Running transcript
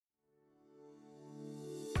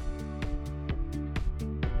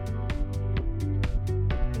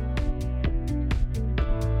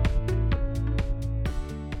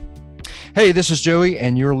Hey, this is Joey,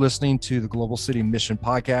 and you're listening to the Global City Mission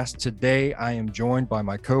Podcast. Today, I am joined by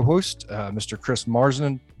my co-host, Mr. Chris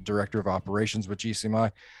Marsden, Director of Operations with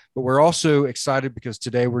GCMI. But we're also excited because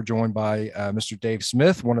today we're joined by Mr. Dave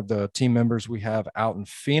Smith, one of the team members we have out in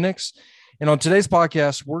Phoenix. And on today's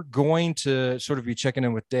podcast, we're going to sort of be checking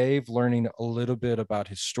in with Dave, learning a little bit about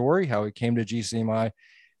his story, how he came to GCMI,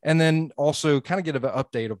 and then also kind of get an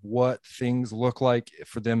update of what things look like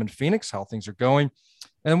for them in Phoenix, how things are going.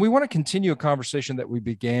 And we want to continue a conversation that we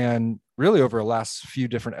began really over the last few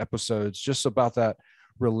different episodes, just about that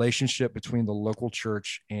relationship between the local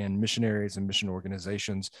church and missionaries and mission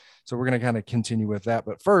organizations. So we're going to kind of continue with that.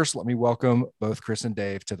 But first, let me welcome both Chris and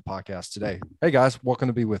Dave to the podcast today. Hey, guys, welcome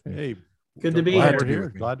to be with me. Hey, good to be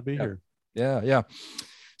here. Glad to be here. Yeah.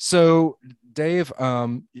 So, Dave,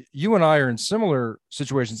 you and I are in similar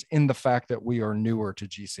situations in the fact that we are newer to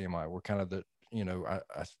GCMI. We're kind of the,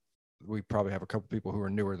 we probably have a couple people who are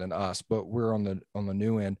newer than us, but we're on the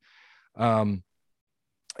new end. And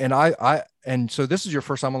so this is your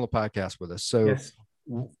first time on the podcast with us. So yes.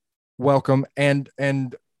 Welcome. And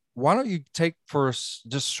why don't you take first,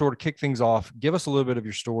 just sort of kick things off, give us a little bit of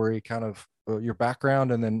your story, kind of your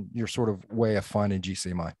background, and then your sort of way of finding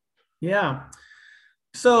GCMI. Yeah.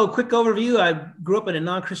 So quick overview. I grew up in a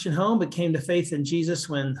non-Christian home, but came to faith in Jesus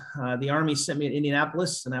when the Army sent me to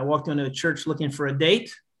Indianapolis, and I walked into a church looking for a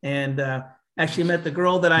date, and actually met the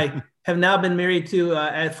girl that I have now been married to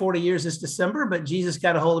at 40 years this December. But Jesus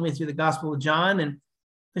got a hold of me through the Gospel of John and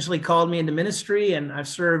initially called me into ministry, and I've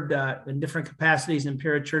served in different capacities in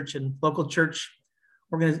parachurch and local church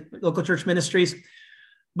ministries.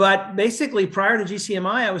 But basically, prior to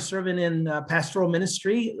GCMI, I was serving in pastoral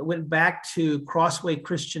ministry. I went back to Crossway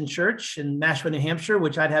Christian Church in Nashua, New Hampshire,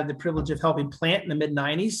 which I'd had the privilege of helping plant in the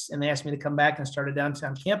mid-'90s. And they asked me to come back and start a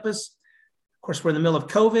downtown campus. Of course, we're in the middle of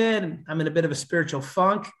COVID, and I'm in a bit of a spiritual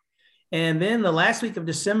funk. And then the last week of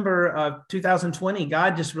December of 2020,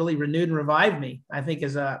 God just really renewed and revived me. I think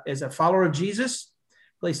as a follower of Jesus,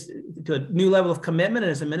 placed to a new level of commitment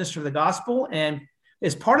and as a minister of the gospel. And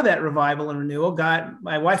as part of that revival and renewal,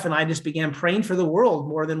 my wife and I just began praying for the world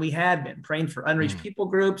more than we had been, praying for unreached people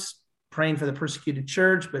groups, praying for the persecuted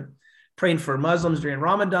church, but praying for Muslims during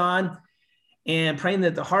Ramadan, and praying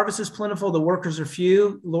that the harvest is plentiful, the workers are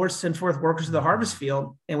few. Lord, send forth workers to the harvest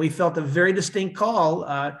field. And we felt a very distinct call.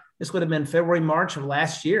 This would have been February, March of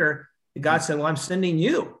last year. God said, well, I'm sending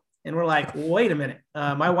you. And we're like, wait a minute.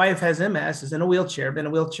 My wife has MS, is in a wheelchair, been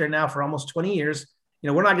in a wheelchair now for almost 20 years.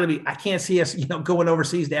 We're not going to be, I can't see us, going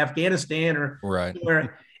overseas to Afghanistan or right.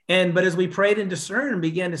 Anywhere. But as we prayed and discerned and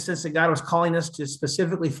began to sense that God was calling us to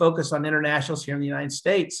specifically focus on internationals here in the United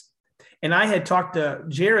States. And I had talked to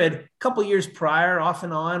Jared a couple years prior, off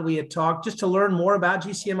and on. We had talked just to learn more about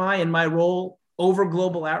GCMI and my role over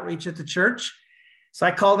global outreach at the church. So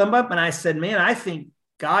I called him up and I said, man, I think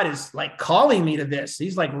God is like calling me to this.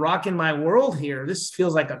 He's like rocking my world here. This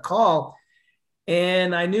feels like a call.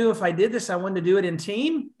 And I knew if I did this, I wanted to do it in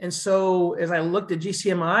team. And so as I looked at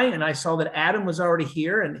GCMI and I saw that Adam was already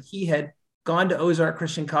here and he had gone to Ozark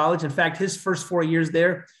Christian College. In fact, his first 4 years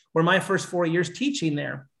there were my first 4 years teaching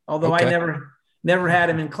there. Although okay. I never had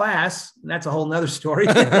him in class. And that's a whole nother story.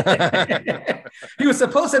 He was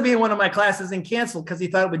supposed to be in one of my classes and canceled because he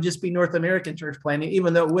thought it would just be North American church planting,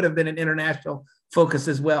 even though it would have been an international focus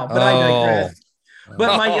as well. But I digress.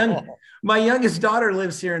 But my youngest daughter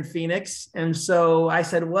lives here in Phoenix. And so I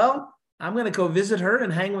said, well, I'm going to go visit her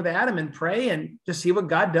and hang with Adam and pray and just see what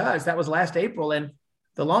God does. That was last April. And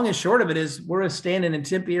the long and short of it is we're standing in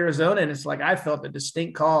Tempe, Arizona. And it's like, I felt a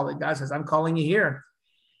distinct call that God says, I'm calling you here.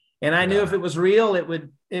 And I knew if it was real, it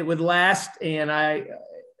would last. And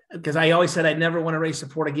because I always said I'd never want to raise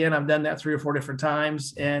support again. I've done that 3 or 4 different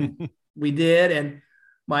times. And we did. And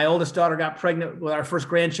my oldest daughter got pregnant with our first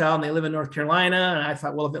grandchild, and they live in North Carolina. And I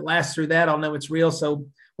thought, well, if it lasts through that, I'll know it's real. So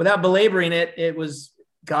without belaboring it, it was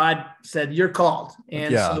God said, you're called.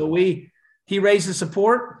 And so he raised the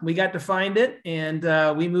support. We got to find it.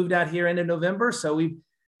 And we moved out here into November. So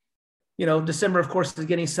December, of course, is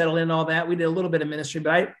getting settled in and all that. We did a little bit of ministry,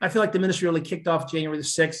 but I feel like the ministry really kicked off January the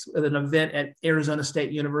 6th with an event at Arizona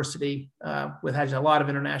State University with has a lot of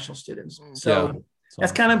international students. So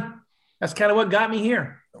that's kind of what got me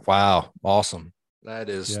here. Wow. Awesome.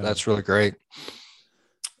 That's really great.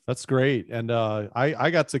 That's great. And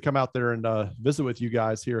I got to come out there and visit with you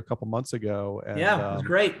guys here a couple months ago. And, it was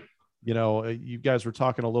great. You guys were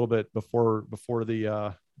talking a little bit before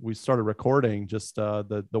we started recording. Just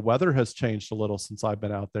the weather has changed a little since I've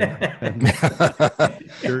been out there. And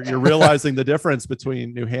you're realizing the difference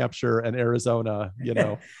between New Hampshire and Arizona.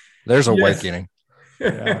 There's awakening.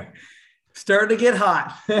 Yeah. Starting to get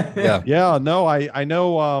hot. Yeah. Yeah, no, I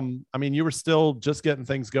know. I mean, you were still just getting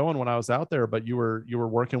things going when I was out there, but you were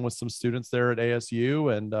working with some students there at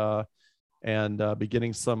ASU and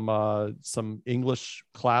beginning some English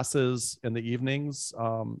classes in the evenings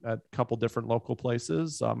at a couple different local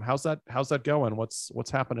places. How's that going?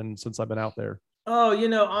 What's happening since I've been out there? Oh,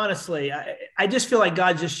 honestly, I just feel like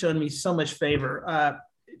God just shown me so much favor.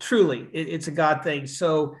 Truly, it's a God thing.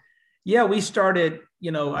 So, yeah, we started,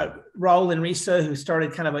 Raul and Risa, who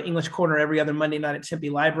started kind of an English corner every other Monday night at Tempe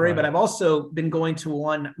Library. Right. But I've also been going to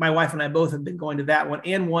one, my wife and I both have been going to that one,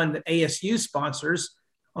 and one that ASU sponsors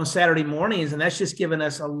on Saturday mornings. And that's just given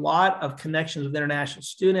us a lot of connections with international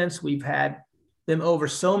students. We've had them over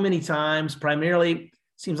so many times. Primarily,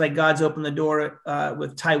 seems like God's opened the door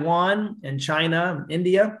with Taiwan and China and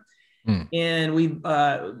India. And we've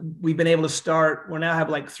been able to start, we now have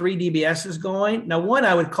like 3 DBSs going. Now, one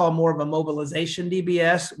I would call more of a mobilization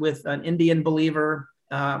DBS with an Indian believer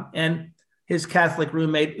and his Catholic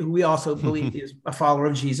roommate, who we also believe is a follower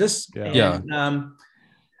of Jesus. Yeah.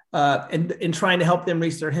 And trying to help them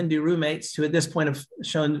reach their Hindu roommates, who at this point have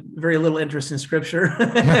shown very little interest in scripture.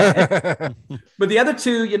 But the other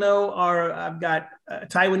 2, I've got a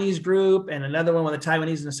Taiwanese group and another one with a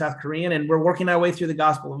Taiwanese and a South Korean, and we're working our way through the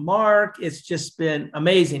Gospel of Mark. It's just been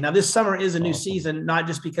amazing. Now, this summer is a new season, not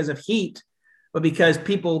just because of heat, but because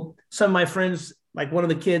some of my friends, like one of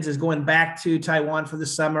the kids is going back to Taiwan for the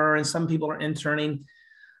summer, and some people are interning.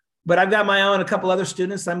 But I've got a couple other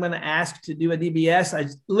students I'm going to ask to do a DBS. I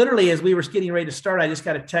literally, as we were getting ready to start, I just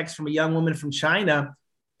got a text from a young woman from China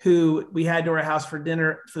who we had to our house for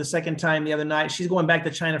dinner for the second time the other night. She's going back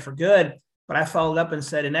to China for good. But I followed up and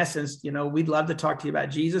said, in essence, we'd love to talk to you about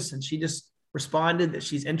Jesus. And she just responded that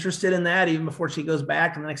she's interested in that even before she goes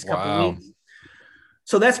back in the next couple of weeks.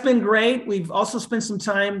 So that's been great. We've also spent some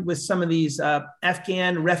time with some of these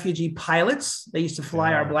Afghan refugee pilots. They used to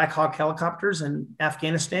fly our Black Hawk helicopters in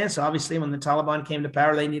Afghanistan. So obviously when the Taliban came to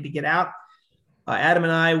power, they needed to get out. Adam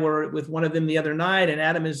and I were with one of them the other night, and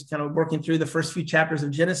Adam is kind of working through the first few chapters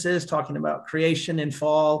of Genesis, talking about creation and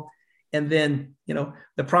fall. And then,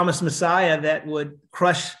 the promised Messiah that would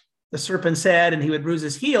crush the serpent's head and he would bruise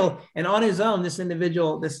his heel. And on his own, this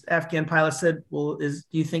Afghan pilot said, well, do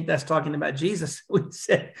you think that's talking about Jesus? We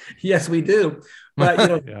said, yes, we do.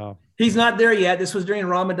 But, he's not there yet. This was during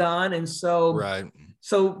Ramadan. And so,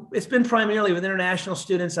 So it's been primarily with international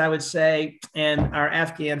students, I would say, and our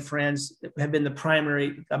Afghan friends have been the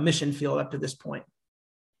primary mission field up to this point.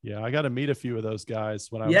 Yeah, I got to meet a few of those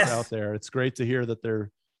guys when I was out there. It's great to hear that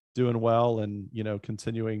they're doing well and,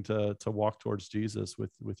 continuing to walk towards Jesus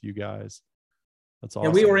with you guys. That's awesome.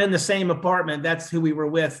 Yeah, we were in the same apartment. That's who we were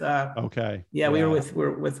with. Okay. Yeah, we were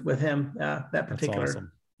with him, that particular. That's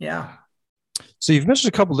awesome. Yeah. So you've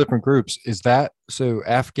mentioned a couple different groups. Is that so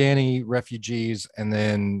Afghani refugees and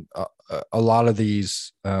then a lot of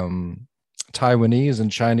these Taiwanese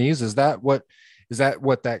and Chinese? Is that what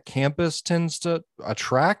that campus tends to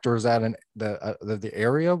attract, or is that the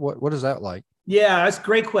area? What is that like? Yeah, that's a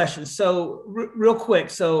great question. So real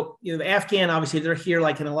quick. So, the Afghan, obviously they're here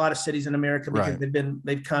like in a lot of cities in America because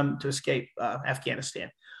they've come to escape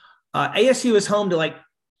Afghanistan. ASU is home to like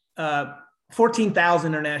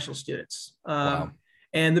 14,000 international students. Wow.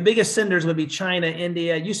 And the biggest senders would be China,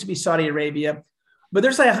 India, it used to be Saudi Arabia, but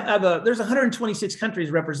there's 126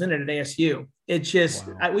 countries represented at ASU. It's just,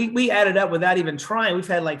 we added up without even trying. We've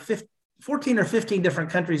had like 14 or 15 different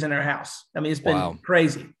countries in our house. I mean, it's been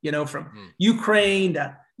crazy, from Ukraine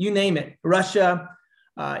to you name it, Russia,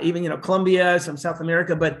 even, Colombia, some South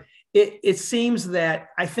America. But it seems that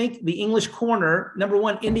I think the English corner, number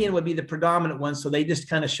one, Indian would be the predominant one. So they just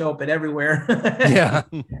kind of show up at everywhere. Yeah.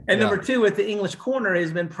 And number two, with the English corner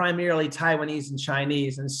has been primarily Taiwanese and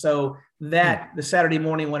Chinese. And so the Saturday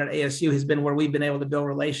morning one at ASU has been where we've been able to build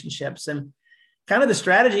relationships. And kind of the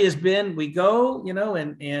strategy has been, we go,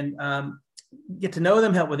 and get to know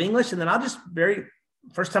them, help with English. And then I'll just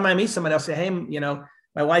first time I meet somebody, I'll say, hey,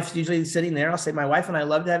 my wife's usually sitting there. I'll say, my wife and I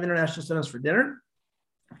love to have international students for dinner.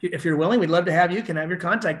 If you're willing, we'd love to have you. Can have your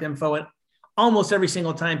contact info. And almost every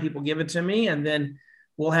single time people give it to me, and then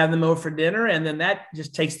we'll have them over for dinner. And then that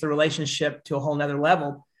just takes the relationship to a whole nother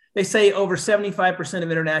level. They say over 75%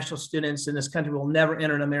 of international students in this country will never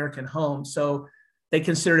enter an American home. So they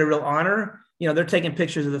consider it a real honor. They're taking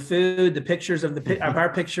pictures of the food, the pictures of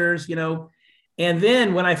our pictures, and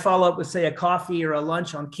then when I follow up with, say, a coffee or a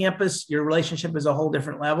lunch on campus, your relationship is a whole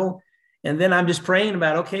different level. And then I'm just praying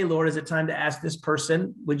about, okay, Lord, is it time to ask this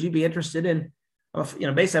person, would you be interested in,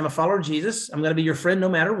 basically I'm a follower of Jesus. I'm going to be your friend no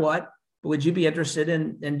matter what, but would you be interested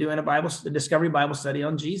in doing a discovery Bible study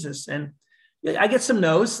on Jesus? And I get some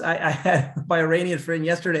no's. I had my Iranian friend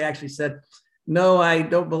yesterday actually said, no, I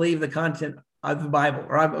don't believe the content of the Bible,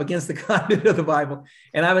 or I'm against the content of the Bible.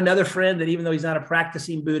 And I have another friend that, even though he's not a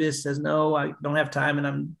practicing Buddhist, says, no, I don't have time. And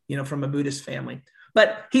I'm, from a Buddhist family,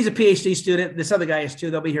 but he's a PhD student. This other guy is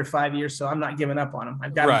too. They'll be here 5 years. So I'm not giving up on him.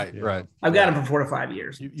 I've got him. I've got him for 4 to 5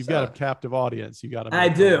 years. You've got a captive audience. You got to. I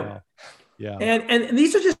do. Yeah. And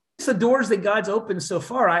these are just the doors that God's opened so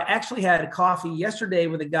far. I actually had a coffee yesterday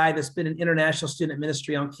with a guy that's been in international student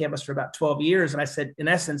ministry on campus for about 12 years. And I said, in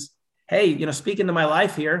essence, hey, speaking to my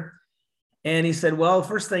life here. And he said, well, the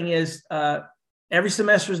first thing is every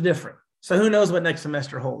semester is different. So who knows what next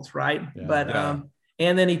semester holds, right? Yeah,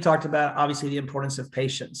 and then he talked about, obviously, the importance of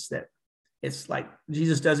patience, that it's like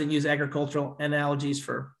Jesus doesn't use agricultural analogies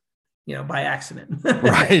for, by accident.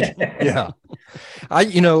 Right. Yeah.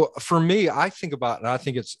 For me, I think about, and I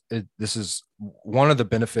think this is one of the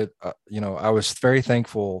benefit, I was very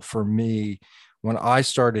thankful for me when I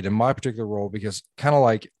started in my particular role, because kind of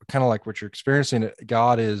like what you're experiencing,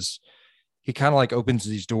 he kind of like opens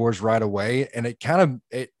these doors right away. And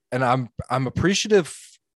and I'm appreciative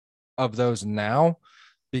of those now,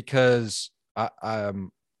 because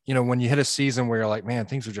when you hit a season where you're like, man,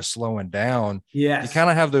 things are just slowing down. Yes. You kind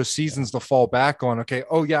of have those seasons to fall back on. Okay.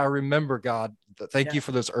 Oh yeah. I remember, God, thank you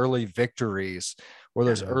for those early victories or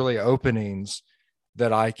those early openings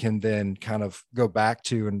that I can then kind of go back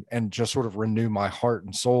to and just sort of renew my heart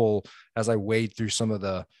and soul as I wade through some of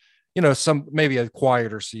the, some maybe a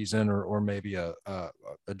quieter season or maybe a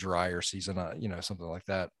drier season, something like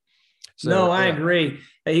that. So, no, I agree.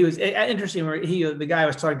 He was interesting. Where the guy I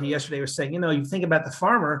was talking to yesterday was saying, you think about the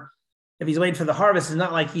farmer, if he's waiting for the harvest, it's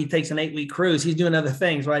not like he takes an 8-week cruise. He's doing other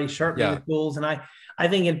things, right? He's sharpening the tools. And I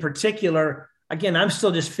think in particular, again, I'm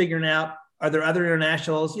still just figuring out, are there other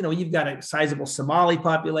internationals? You've got a sizable Somali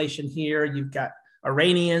population here. You've got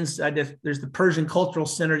Iranians. There's the Persian Cultural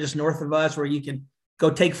Center just north of us, where you can go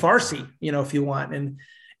take Farsi, if you want.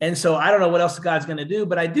 And so I don't know what else God's going to do,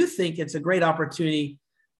 but I do think it's a great opportunity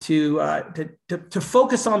to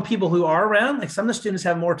focus on people who are around. Like some of the students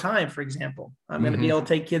have more time, for example. I'm going to be able to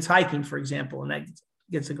take kids hiking, for example, and that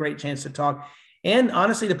gets a great chance to talk. And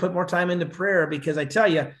honestly, to put more time into prayer, because I tell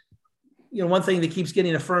you, one thing that keeps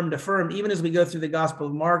getting affirmed, even as we go through the Gospel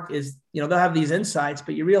of Mark, is, they'll have these insights,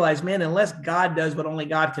 but you realize, man, unless God does what only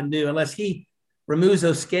God can do, unless he removes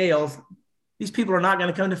those scales, these people are not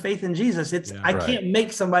going to come to faith in Jesus. I can't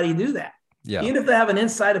make somebody do that. Yeah. Even if they have an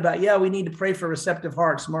insight about, we need to pray for receptive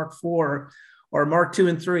hearts, Mark 4 or Mark 2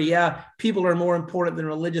 and 3. Yeah, people are more important than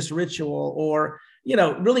religious ritual, or,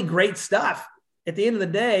 really great stuff. At the end of the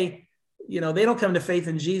day, they don't come to faith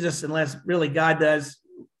in Jesus unless really God does.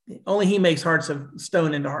 Only he makes hearts of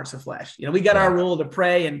stone into hearts of flesh. We got our rule to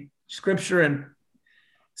pray and scripture and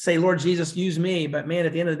say, Lord Jesus, use me. But man,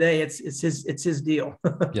 at the end of the day, it's his deal.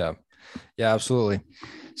 Yeah, absolutely.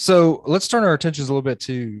 So let's turn our attentions a little bit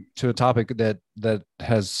to a topic that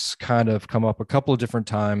has kind of come up a couple of different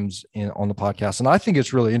times on the podcast. And I think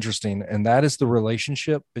it's really interesting. And that is the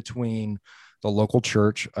relationship between the local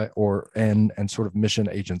church and sort of mission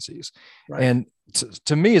agencies. Right. And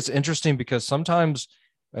to me, it's interesting because sometimes,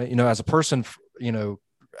 as a person,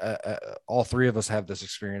 all three of us have this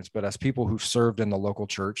experience, but as people who've served in the local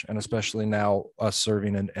church, and especially now us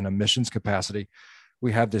serving in a missions capacity,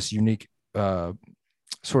 we have this unique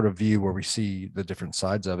sort of view where we see the different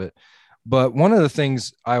sides of it. But one of the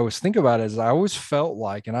things I always think about is I always felt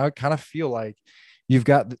like, and I kind of feel like you've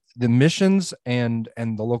got the missions and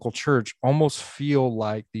the local church almost feel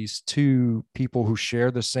like these two people who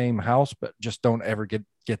share the same house, but just don't ever get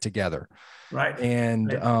together. Right.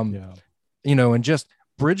 And, and just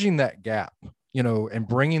bridging that gap, and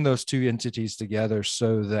bringing those two entities together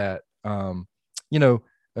so that,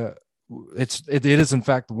 it is in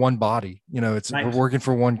fact one body, we're working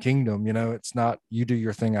for one kingdom, it's not you do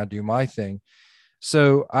your thing, I do my thing.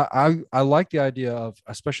 So I like the idea of,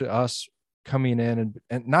 especially us coming in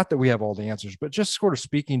and not that we have all the answers, but just sort of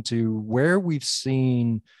speaking to where we've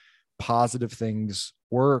seen positive things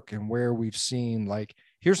work and where we've seen, like,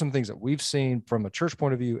 here's some things that we've seen from a church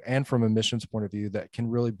point of view and from a missions point of view that can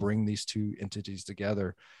really bring these two entities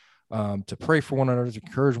together. To pray for one another, to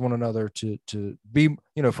encourage one another, to be,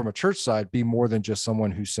 from a church side, be more than just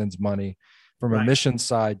someone who sends money. From a mission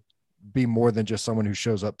side, be more than just someone who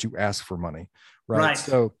shows up to ask for money. Right.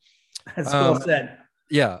 So that's well said.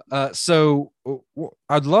 Yeah. So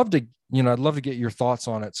I'd love to get your thoughts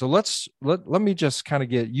on it. So let me just kind of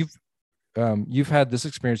get, you've had this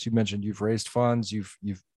experience. You mentioned you've raised funds, you've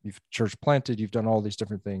church planted, you've done all these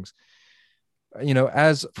different things.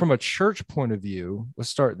 as from a church point of view, let's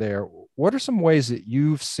start there. What are some ways that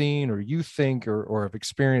you've seen or you think or have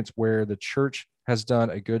experienced where the church has done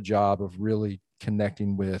a good job of really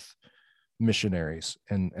connecting with missionaries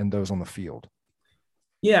and those on the field?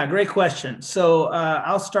 Yeah, great question. So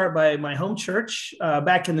I'll start by my home church.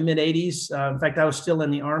 Back in the mid 80s, in fact, I was still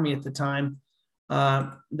in the Army at the time.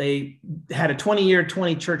 They had a 20-year,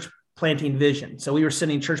 20 church planting vision. So we were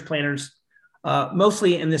sending church planters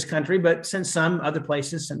mostly in this country, but sent some other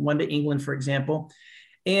places, and one to England, for example.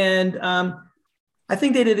 And I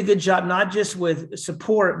think they did a good job, not just with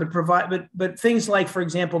support, but things like, for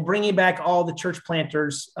example, bringing back all the church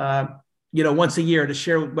planters, once a year to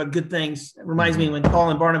share what good things. It reminds me when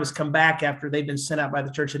Paul and Barnabas come back after they've been sent out by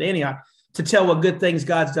the church at Antioch to tell what good things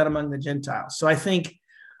God's done among the Gentiles. So I think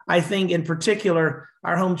in particular,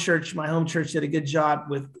 my home church did a good job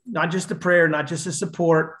with not just the prayer, not just the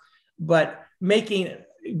support, but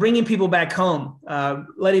bringing people back home,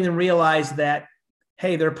 letting them realize that,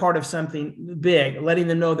 hey, they're part of something big, letting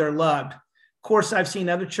them know they're loved. Of course, I've seen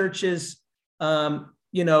other churches,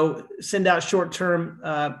 send out short-term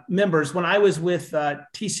members. When I was with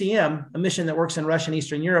TCM, a mission that works in Russia and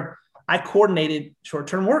Eastern Europe, I coordinated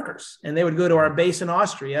short-term workers, and they would go to our base in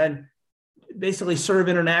Austria and basically serve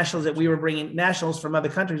internationals that we were bringing, nationals from other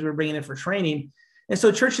countries we were bringing in for training. And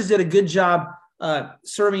so churches did a good job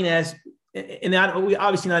serving as, and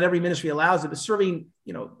obviously not every ministry allows it, but serving,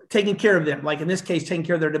 taking care of them. Like in this case, taking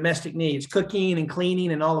care of their domestic needs, cooking and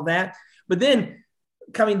cleaning and all of that. But then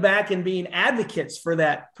coming back and being advocates for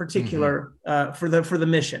that particular, for the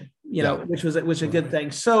mission, which was a good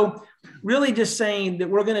thing. So really just saying that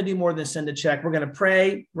we're going to do more than send a check. We're going to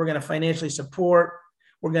pray. We're going to financially support.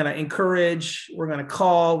 We're going to encourage. We're going to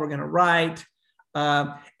call. We're going to write.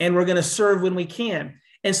 And we're going to serve when we can.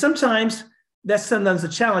 And sometimes that's the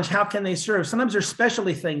challenge. How can they serve? Sometimes there's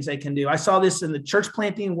specialty things they can do. I saw this in the church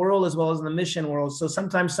planting world as well as in the mission world. So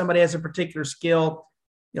sometimes somebody has a particular skill,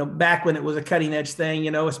 back when it was a cutting edge thing,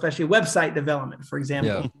 especially website development, for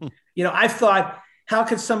example. Yeah. I've thought, how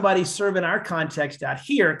could somebody serve in our context out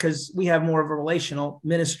here? Because we have more of a relational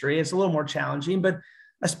ministry. It's a little more challenging, but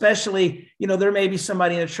especially, there may be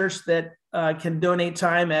somebody in a church that can donate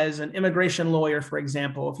time as an immigration lawyer, for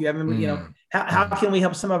example. If you haven't, how can we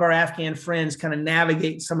help some of our Afghan friends kind of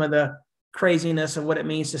navigate some of the craziness of what it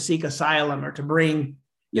means to seek asylum or to bring,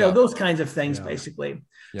 those kinds of things, basically.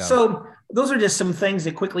 Yeah. So those are just some things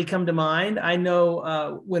that quickly come to mind. I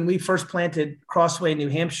know when we first planted Crossway, New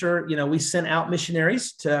Hampshire, we sent out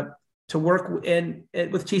missionaries to work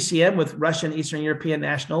with TCM, with Russian Eastern European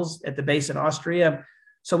nationals at the base in Austria.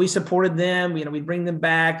 So we supported them. We'd bring them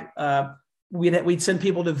back. We'd send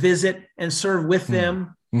people to visit and serve with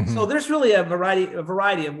them. Mm-hmm. So there's really a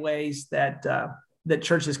variety of ways that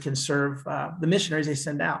churches can serve the missionaries they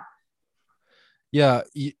send out. Yeah,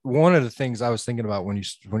 one of the things I was thinking about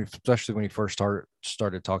especially when you first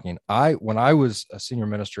started talking, when I was a senior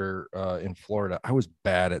minister in Florida, I was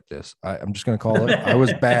bad at this. I'm just going to call it. I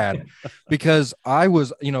was bad because I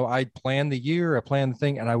planned the year, I planned the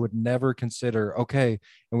thing, and I would never consider, okay.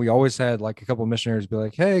 And we always had like a couple of missionaries be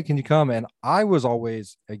like, hey, can you come? And I was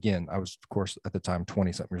always, again, I was of course at the time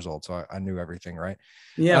 20-something years old, so I knew everything, right?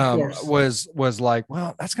 Yeah, of course. Was like,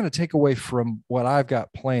 well, that's going to take away from what I've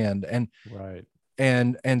got planned, and right.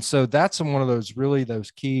 And so that's one of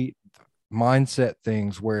those key mindset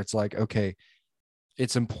things where it's like, okay,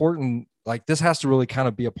 it's important. Like this has to really kind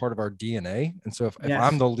of be a part of our DNA. And so if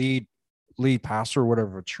I'm the lead pastor or whatever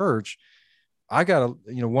of a church, I got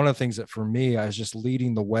to, one of the things that for me, I was just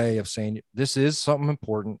leading the way of saying, this is something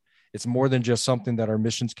important. It's more than just something that our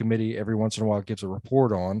missions committee every once in a while gives a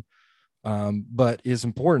report on, but is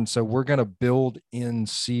important. So we're going to build in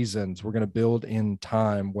seasons. We're going to build in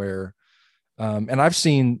time where, and I've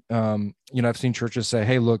seen churches say,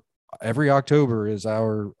 hey, look, every October is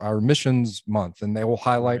our missions month, and they will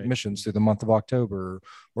highlight missions through the month of October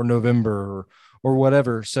or November or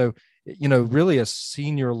whatever. So, really as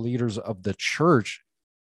senior leaders of the church,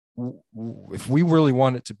 if we really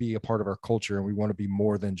want it to be a part of our culture and we want to be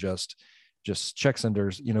more than just check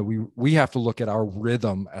senders, we have to look at our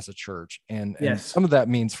rhythm as a church. And some of that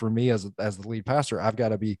means for me as the lead pastor, I've got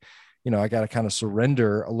to be, I got to kind of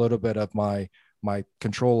surrender a little bit of my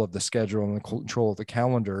control of the schedule and the control of the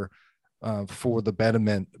calendar for the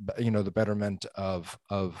betterment, the betterment of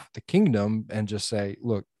the kingdom, and just say,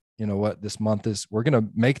 look, you know what, this month we're going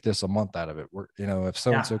to make this a month out of it. If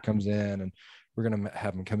so-and-so comes in, and we're going to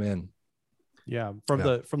have them come in. Yeah.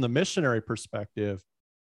 From the missionary perspective,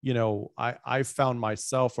 I found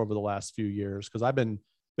myself over the last few years, because I've been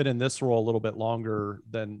been in this role a little bit longer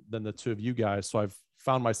than the two of you guys. So I've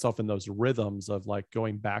found myself in those rhythms of like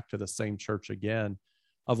going back to the same church again,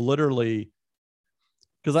 of literally,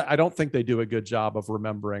 because I don't think they do a good job of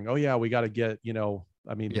remembering, oh yeah, we got to get,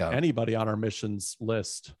 anybody on our missions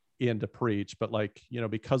list in to preach, but like,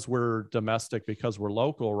 because we're domestic, because we're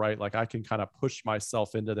local, right? Like I can kind of push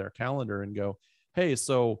myself into their calendar and go, hey,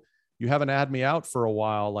 so you haven't had me out for a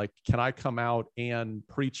while. Like, can I come out and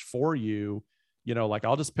preach for you? Like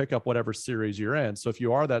I'll just pick up whatever series you're in. So if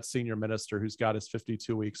you are that senior minister who's got his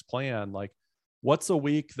 52 weeks plan, like what's a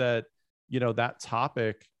week that, that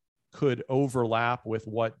topic could overlap with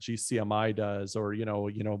what GCMI does, or,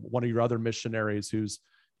 one of your other missionaries who's,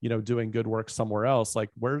 doing good work somewhere else. Like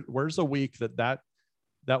where's a week that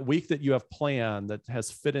week that you have planned that has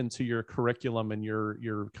fit into your curriculum and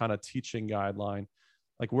your kind of teaching guideline?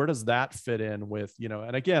 Like, where does that fit in with,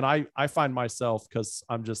 and again, I find myself, cause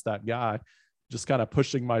I'm just that guy, just kind of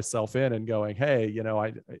pushing myself in and going, hey,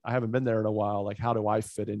 I haven't been there in a while. Like, how do I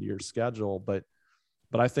fit into your schedule? But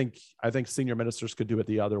I think senior ministers could do it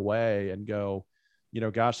the other way and go,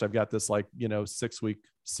 gosh, I've got this 6-week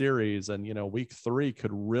series, and, week 3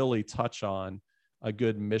 could really touch on a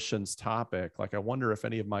good missions topic. Like, I wonder if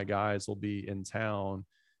any of my guys will be in town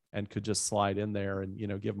and could just slide in there and,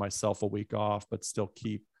 give myself a week off, but still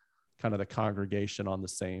keep kind of the congregation on the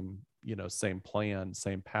same plan,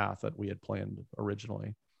 same path that we had planned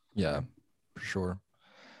originally. Yeah, for sure.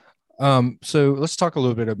 So let's talk a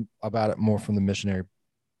little bit about it more from the missionary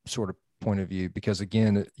sort of point of view, because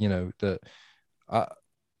again, the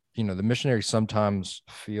missionary sometimes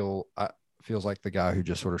feels like the guy who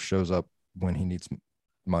just sort of shows up when he needs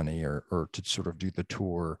money or to sort of do the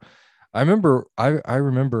tour. I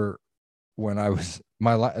remember when I was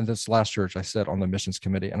in this last church I sat on the missions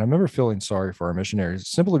committee, and I remember feeling sorry for our missionaries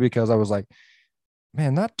simply because I was like,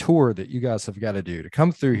 man, that tour that you guys have got to do to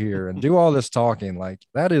come through here and do all this talking, like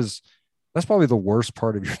that's probably the worst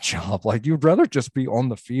part of your job. Like, you'd rather just be on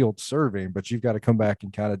the field serving, but you've got to come back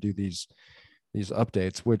and kind of do these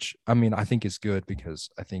updates, which I think is good, because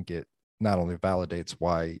I think it not only validates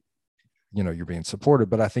why, you're being supported,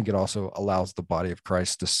 but I think it also allows the body of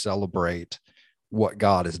Christ to celebrate what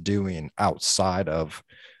God is doing outside of,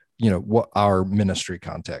 what our ministry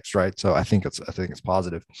context, right? So I think it's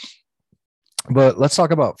positive. But let's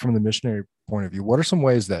talk about, from the missionary point of view, what are some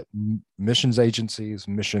ways that missions agencies,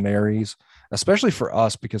 missionaries, especially for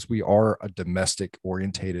us, because we are a domestic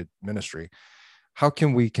orientated ministry, how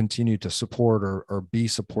can we continue to support or be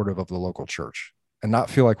supportive of the local church and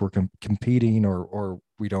not feel like we're competing or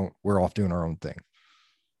we're off doing our own thing?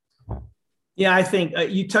 Yeah, I think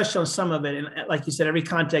you touched on some of it. And like you said, every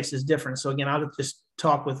context is different. So again, I'll just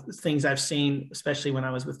talk with things I've seen, especially when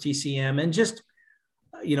I was with TCM, and just,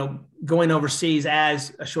 going overseas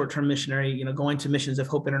as a short-term missionary, going to Missions of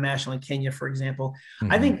Hope International in Kenya, for example.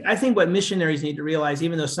 Mm-hmm. I think what missionaries need to realize,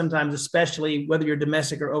 even though sometimes, especially whether you're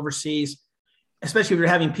domestic or overseas, especially if you're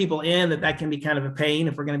having people in, that can be kind of a pain.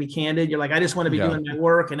 If we're going to be candid, you're like, I just want to be doing my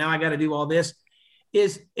work, and now I got to do all this,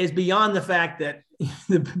 is beyond the fact that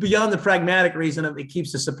beyond the pragmatic reason of it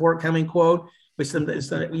keeps the support coming, quote, which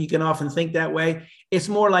you can often think that way. It's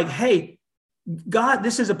more like, hey, God,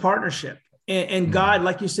 this is a partnership. And God,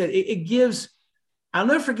 like you said, it gives. I'll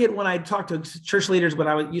never forget when I talked to church leaders when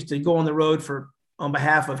I used to go on the road on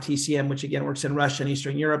behalf of TCM, which again works in Russia and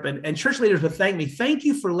Eastern Europe, and church leaders would thank me. Thank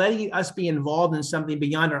you for letting us be involved in something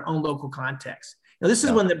beyond our own local context. Now, this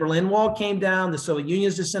is when the Berlin Wall came down, the Soviet Union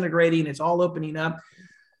is disintegrating, it's all opening up.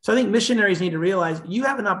 So I think missionaries need to realize you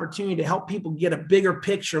have an opportunity to help people get a bigger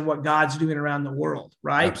picture of what God's doing around the world,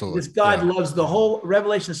 right? Absolutely. Because God loves the whole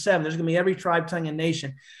Revelation 7. There's going to be every tribe, tongue, and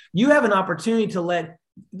nation. You have an opportunity to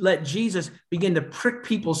let Jesus begin to prick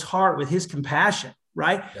people's heart with his compassion,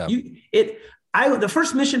 right? Yeah. The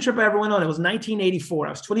first mission trip I ever went on, it was 1984. I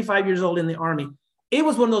was 25 years old in the Army. It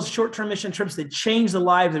was one of those short-term mission trips that changed the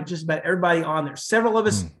lives of just about everybody on there. Several of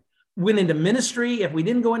us went into ministry. If we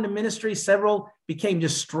didn't go into ministry, several became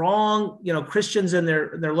just strong, Christians in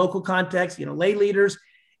their local context, lay leaders.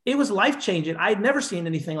 It was life-changing. I had never seen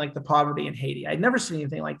anything like the poverty in Haiti. I'd never seen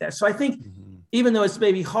anything like that. So I think even though it's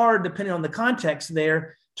maybe hard, depending on the context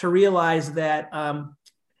there, to realize that,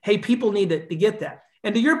 hey, people need to get that.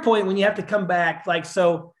 And to your point, when you have to come back,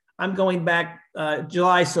 so I'm going back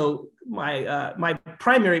July. So my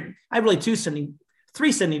primary, I have really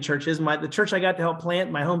three sending churches. The church I got to help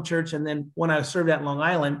plant, my home church, and then one I served at Long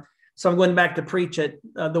Island. So I'm going back to preach at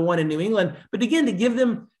the one in New England. But again, to give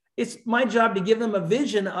them, it's my job to give them a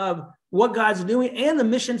vision of what God's doing and the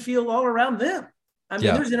mission field all around them.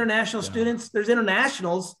 There's international students, there's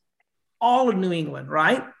internationals all in New England,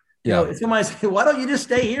 right? If somebody say, why don't you just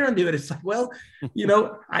stay here and do it? It's like, well,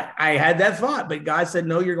 I had that thought, but God said,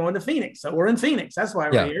 no, you're going to Phoenix. So we're in Phoenix. That's why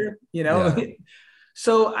we're here, Yeah.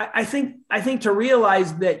 So I think to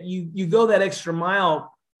realize that you go that extra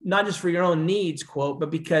mile, not just for your own needs, quote, but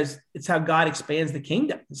because it's how God expands the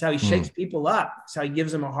kingdom. It's how he shakes people up. It's how he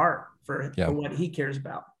gives them a heart for what he cares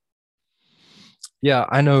about. Yeah,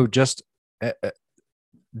 I know. Just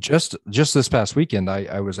this past weekend,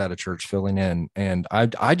 I was at a church filling in, and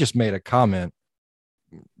I just made a comment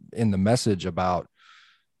in the message about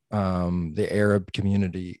the Arab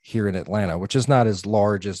community here in Atlanta, which is not as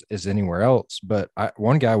large as anywhere else. But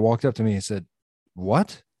one guy walked up to me and said,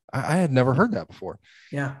 "What? I had never heard that before."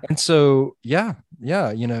 Yeah. And so, and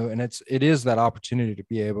it is that opportunity to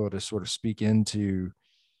be able to sort of speak into,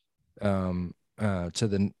 to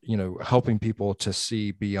the, helping people to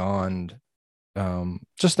see beyond,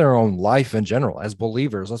 just their own life in general. As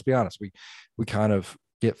believers, let's be honest, we kind of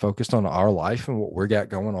get focused on our life and what we got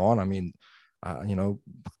going on. I mean,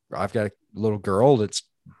 I've got a little girl that's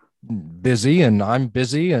busy and I'm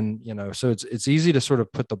busy, and, so it's easy to sort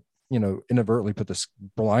of put the, inadvertently put the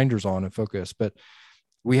blinders on and focus, but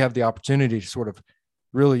we have the opportunity to sort of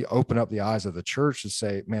really open up the eyes of the church to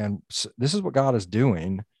say, man, this is what God is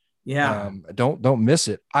doing. Yeah. Don't miss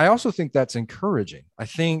it. I also think that's encouraging. I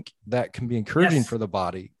think that can be encouraging for the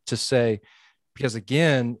body to say, because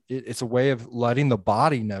again, it's a way of letting the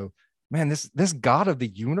body know, man, this God of the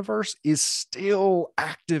universe is still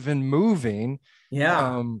active and moving.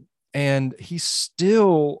 Yeah. And he's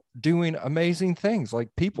still doing amazing things. Like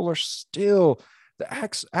people are still, the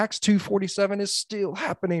Acts 2:47 is still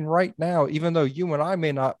happening right now, even though you and I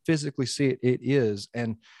may not physically see it. It is.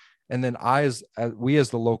 And then we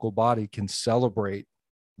as the local body can celebrate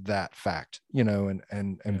that fact,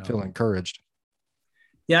 and feel encouraged.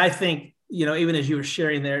 Yeah. I think, even as you were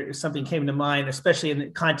sharing there, something came to mind, especially in the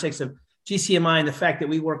context of GCMI and the fact that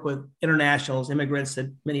we work with internationals, immigrants,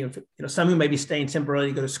 that many of, some who may be staying temporarily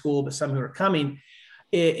to go to school, but some who are coming,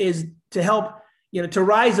 is to help, to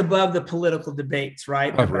rise above the political debates,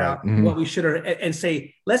 right? About what we should, and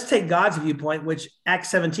say, let's take God's viewpoint, which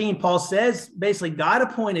Acts 17, Paul says, basically God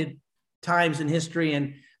appointed times in history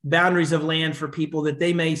and boundaries of land for people that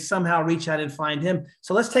they may somehow reach out and find him.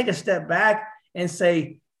 So let's take a step back and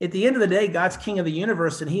say, at the end of the day, God's king of the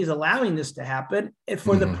universe, and he's allowing this to happen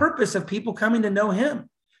for the purpose of people coming to know him.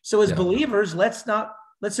 So as believers, let's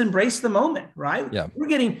embrace the moment, right? Yeah.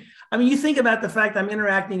 You think about the fact I'm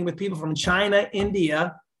interacting with people from China,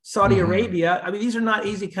 India, Saudi Arabia. These are not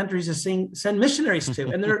easy countries to send missionaries to,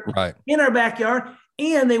 and they're in our backyard,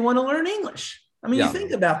 and they want to learn English. You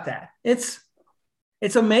think about that. It's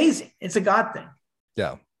amazing. It's a God thing.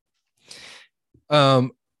 Yeah.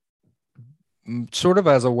 Sort of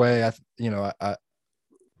as a way,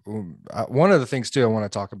 one of the things too I want to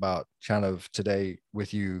talk about kind of today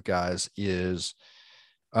with you guys is,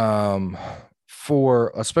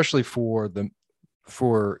 especially for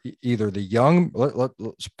either the young,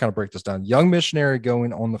 let's kind of break this down, young missionary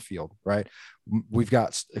going on the field, right?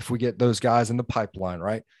 If we get those guys in the pipeline,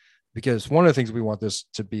 right? Because one of the things we want this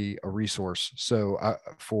to be a resource. So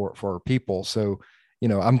for our people. So,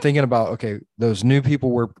 I'm thinking about, okay, those new people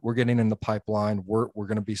we're getting in the pipeline, we're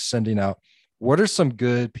going to be sending out. What are some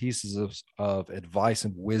good pieces of advice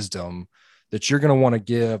and wisdom that you're going to want to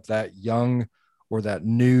give that young or that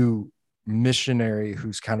new missionary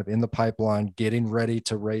who's kind of in the pipeline, getting ready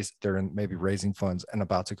to maybe raising funds and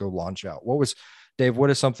about to go launch out? Dave, what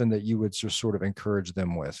is something that you would just sort of encourage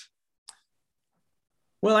them with?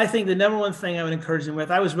 Well, I think the number one thing I would encourage them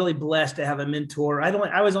with, I was really blessed to have a mentor. I'd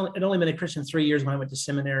only been a Christian 3 years when I went to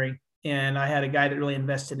seminary, and I had a guy that really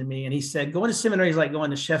invested in me. And he said, going to seminary is like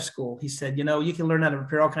going to chef school. He said, you can learn how to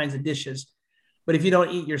prepare all kinds of dishes, but if you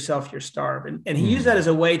don't eat yourself, you're starved. And he used that as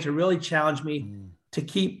a way to really challenge me to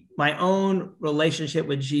keep my own relationship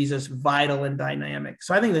with Jesus vital and dynamic.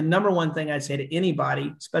 So I think the number one thing I'd say to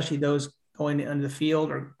anybody, especially those going into the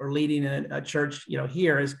field or leading in a church,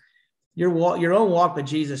 here, is your own walk with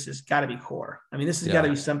Jesus has got to be core. This has got to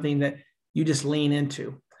be something that you just lean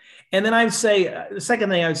into. And then I would say, the second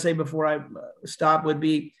thing I would say before I stop would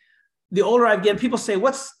be, the older I've gotten, people say,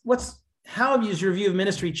 how has your view of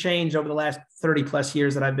ministry changed over the last 30 plus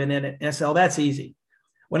years that I've been in it? And I say, that's easy.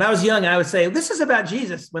 When I was young, I would say, this is about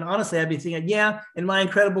Jesus. When honestly, I'd be thinking, and my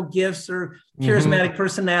incredible gifts or charismatic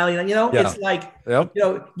personality. It's like,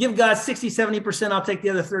 give God 60, 70%, I'll take the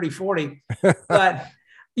other 30, 40. But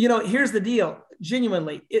here's the deal.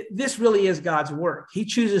 Genuinely, this really is God's work. He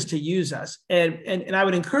chooses to use us. And I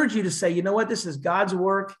would encourage you to say, this is God's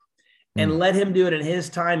work, and let him do it in his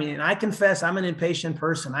timing. And I confess I'm an impatient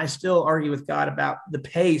person. I still argue with God about the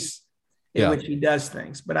pace in Yeah. which he does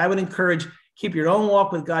things. But I would encourage, keep your own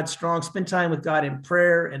walk with God strong, spend time with God in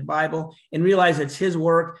prayer and Bible, and realize it's his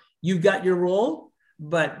work. You've got your role,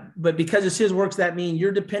 but because it's his works, that means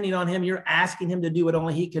you're depending on him. You're asking him to do what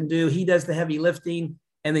only he can do. He does the heavy lifting,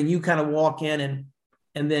 and then you kind of walk in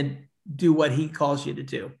and then do what he calls you to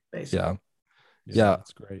do, basically. Yeah.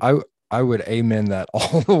 That's great. I would amen that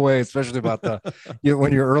all the way, especially about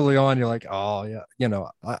when you're early on, you're like, oh yeah,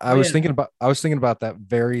 I was thinking about that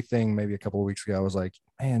very thing maybe a couple of weeks ago. I was like,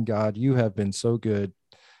 man, God, you have been so good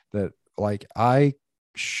that like I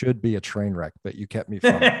should be a train wreck, but you kept me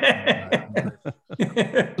from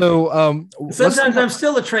it. So sometimes I'm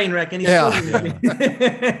still a train wreck, and he's still me.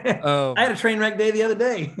 I had a train wreck day the other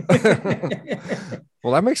day.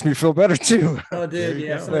 Well, that makes me feel better too. Oh, dude,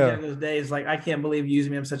 yeah. Sometimes those days, like I can't believe you used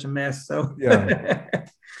me. I'm such a mess. So yeah.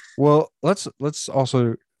 Well, let's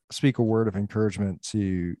also speak a word of encouragement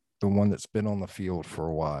to the one that's been on the field for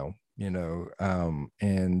a while,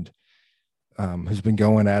 and who's been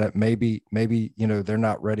going at it. Maybe they're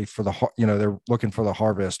not ready for they're looking for the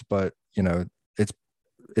harvest, but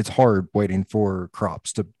it's hard waiting for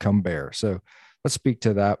crops to come bare. So let's speak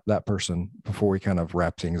to that person before we kind of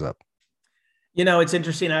wrap things up. It's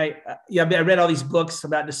interesting. I read all these books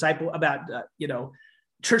about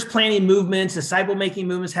church planting movements, disciple making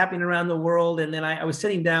movements happening around the world. And then I was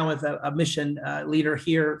sitting down with a mission leader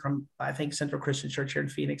here from, I think, Central Christian Church here in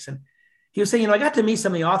Phoenix. And he was saying, I got to meet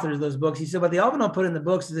some of the authors of those books. He said, what they often don't put in the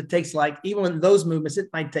books is it takes even with those movements, it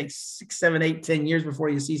might take 6, 7, 8, 10 years before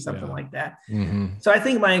you see something like that. Mm-hmm. So I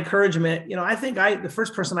think my encouragement, the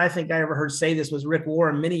first person I think I ever heard say this was Rick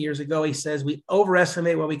Warren many years ago. He says, we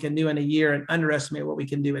overestimate what we can do in a year and underestimate what we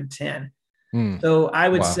can do in 10. So I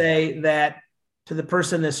would say that to the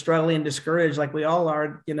person that's struggling and discouraged, like we all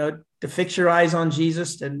are, to fix your eyes on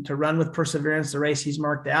Jesus and to run with perseverance the race he's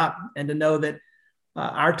marked out, and to know that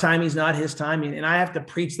our timing is not his timing. And I have to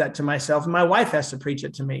preach that to myself, and my wife has to preach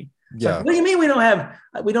it to me. Yeah. Like, what do you mean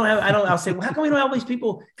I'll say, well, how come we don't have all these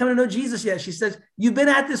people come to know Jesus yet? She says, you've been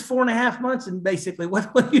at this 4.5 months, and basically what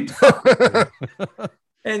are you talking?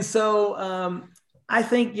 And so I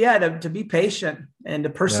think, to be patient and to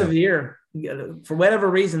persevere. For whatever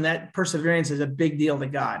reason, that perseverance is a big deal to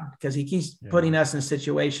God, because he keeps putting us in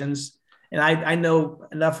situations. And I know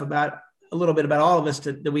enough about a little bit about all of us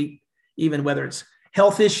that we, even whether it's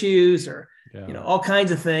health issues or, all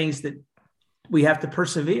kinds of things, that we have to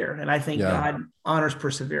persevere. And I think God honors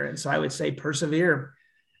perseverance. So I would say persevere.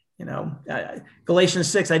 Galatians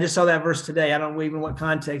 6, I just saw that verse today. I don't know even what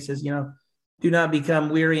context is, do not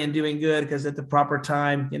become weary in doing good, because at the proper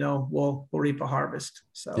time, we'll reap a harvest.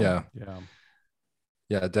 So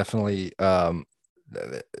yeah, definitely.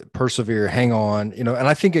 Persevere, hang on, and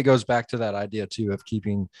I think it goes back to that idea too of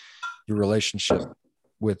keeping your relationship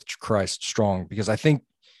with Christ strong, because I think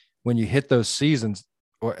when you hit those seasons,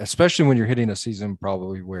 or especially when you're hitting a season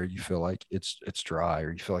probably where you feel like it's dry,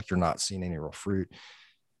 or you feel like you're not seeing any real fruit,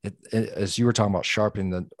 as you were talking about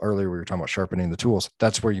earlier, we were talking about sharpening the tools.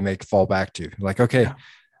 That's where you may fall back to, like, okay,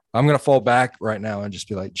 I'm going to fall back right now and just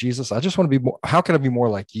be like, Jesus, I just want to be more, how can I be more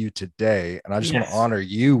like you today? And I just want to honor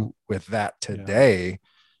you with that today.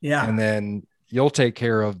 Yeah. And then you'll take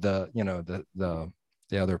care of the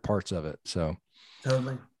other parts of it. So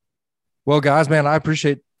totally. Well, guys, man, I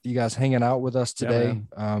appreciate you guys hanging out with us today.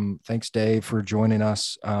 Thanks, Dave, for joining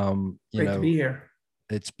us. Great to be here.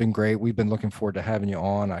 It's been great. We've been looking forward to having you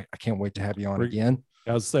on. I can't wait to have you on again.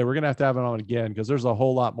 I was say we're going to have it on again, because there's a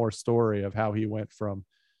whole lot more story of how he went from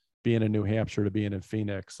being in New Hampshire to being in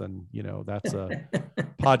Phoenix. And, that's a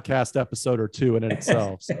podcast episode or two in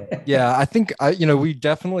itself. So. Yeah, I think we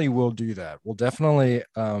definitely will do that. We'll definitely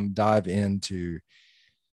dive into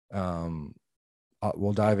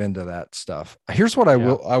that stuff. Here's what I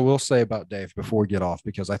will say about Dave before we get off,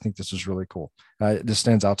 because I think this is really cool. This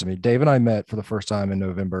stands out to me. Dave and I met for the first time in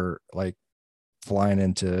November, like flying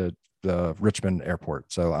into the Richmond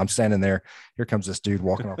airport. So I'm standing there. Here comes this dude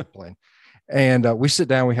walking off the plane, and we sit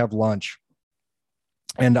down. We have lunch,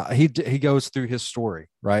 and he goes through his story.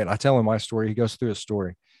 Right, I tell him my story. He goes through his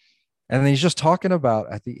story, and then he's just talking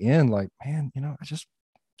about at the end, like, man, I just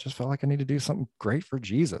felt like I need to do something great for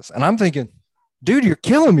Jesus. And I'm thinking, dude, you're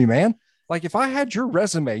killing me, man. Like, if I had your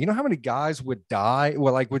resume, you know how many guys would die,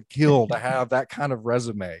 would kill to have that kind of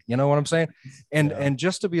resume. You know what I'm saying? And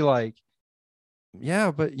just to be like,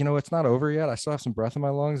 yeah, but it's not over yet. I still have some breath in my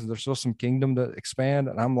lungs, and there's still some kingdom to expand.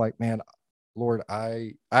 And I'm like, man, Lord,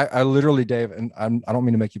 I literally, Dave, and I don't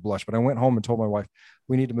mean to make you blush, but I went home and told my wife,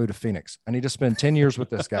 we need to move to Phoenix. I need to spend 10 years with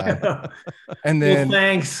this guy. And then, well,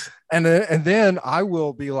 thanks. And then I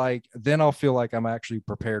will be like, then I'll feel like I'm actually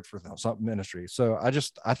prepared for something ministry. So I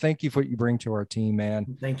thank you for what you bring to our team,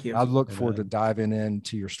 man. Thank you. I look forward to diving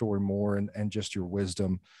into your story more and just your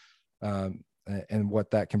wisdom and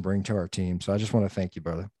what that can bring to our team. So I just want to thank you,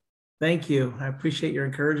 brother. Thank you. I appreciate your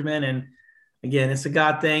encouragement. And again, it's a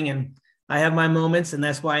God thing. And I have my moments, and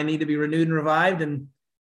that's why I need to be renewed and revived. And,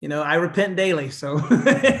 I repent daily. So,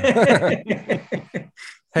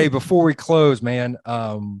 hey, before we close, man,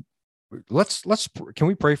 can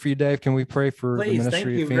we pray for you, Dave? Can we pray for Please, the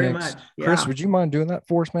ministry of Phoenix? Very much. Yeah. Chris, would you mind doing that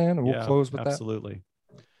for us, man? And we'll close with absolutely.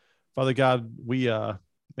 Father God, we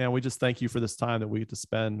just thank you for this time that we get to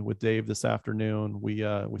spend with Dave this afternoon. We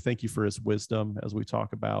thank you for his wisdom as we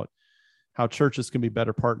talk about how churches can be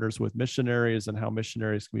better partners with missionaries and how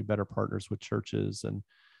missionaries can be better partners with churches. And,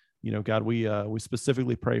 God, we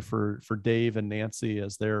specifically pray for Dave and Nancy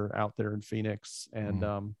as they're out there in Phoenix. And,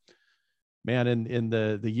 man, in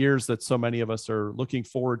the years that so many of us are looking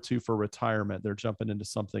forward to for retirement, they're jumping into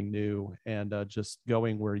something new and just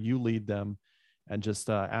going where you lead them and just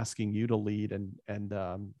asking you to lead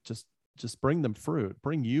and just bring them fruit,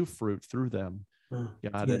 bring you fruit through them.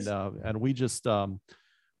 God. Yes. And we just,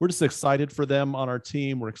 we're just excited for them on our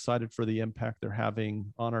team. We're excited for the impact they're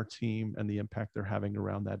having on our team and the impact they're having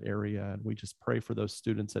around that area. And we just pray for those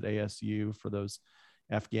students at ASU, for those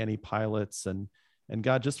Afghani pilots, and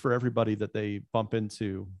God, just for everybody that they bump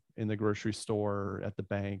into in the grocery store, at the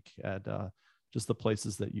bank, at just the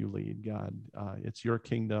places that you lead. God, it's your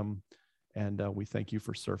kingdom, and we thank you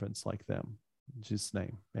for servants like them. In Jesus'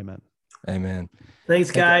 name, amen. Amen. Thanks,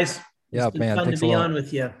 guys. Yeah, it's been man. Fun Thanks to be on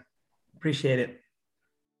with you. Appreciate it.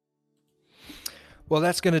 Well,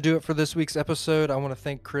 that's going to do it for this week's episode. I want to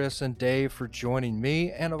thank Chris and Dave for joining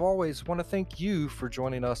me, and I've always want to thank you for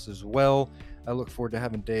joining us as well. I look forward to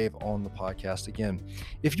having Dave on the podcast again.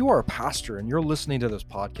 If you are a pastor and you're listening to this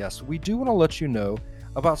podcast, we do want to let you know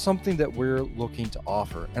about something that we're looking to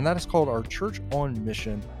offer, and that is called our Church on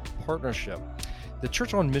Mission Partnership. The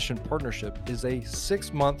Church on Mission Partnership is a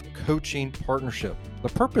 6-month coaching partnership. The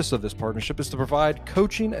purpose of this partnership is to provide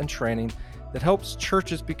coaching and training that helps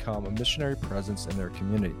churches become a missionary presence in their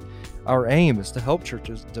community. Our aim is to help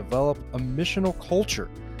churches develop a missional culture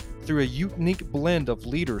through a unique blend of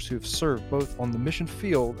leaders who have served both on the mission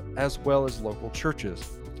field as well as local churches.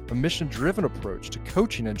 A mission-driven approach to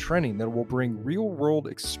coaching and training that will bring real-world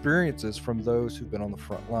experiences from those who've been on the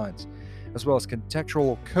front lines, as well as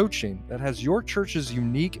contextual coaching that has your church's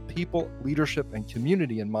unique people, leadership, and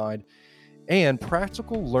community in mind, and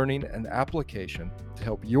practical learning and application to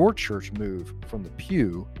help your church move from the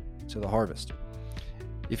pew to the harvest.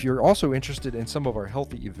 If you're also interested in some of our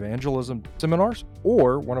healthy evangelism seminars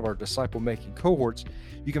or one of our disciple-making cohorts,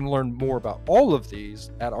 you can learn more about all of these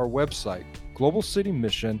at our website,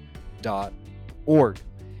 globalcitymission.org.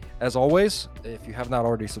 As always, if you have not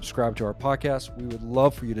already subscribed to our podcast, we would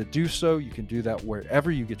love for you to do so. You can do that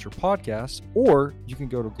wherever you get your podcasts, or you can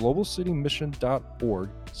go to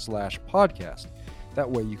globalcitymission.org/podcast.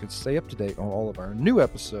 That way you can stay up to date on all of our new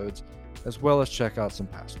episodes, as well as check out some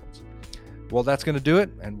past ones. Well, that's going to do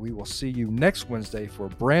it, and we will see you next Wednesday for a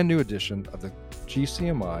brand new edition of the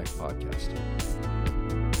GCMI podcast.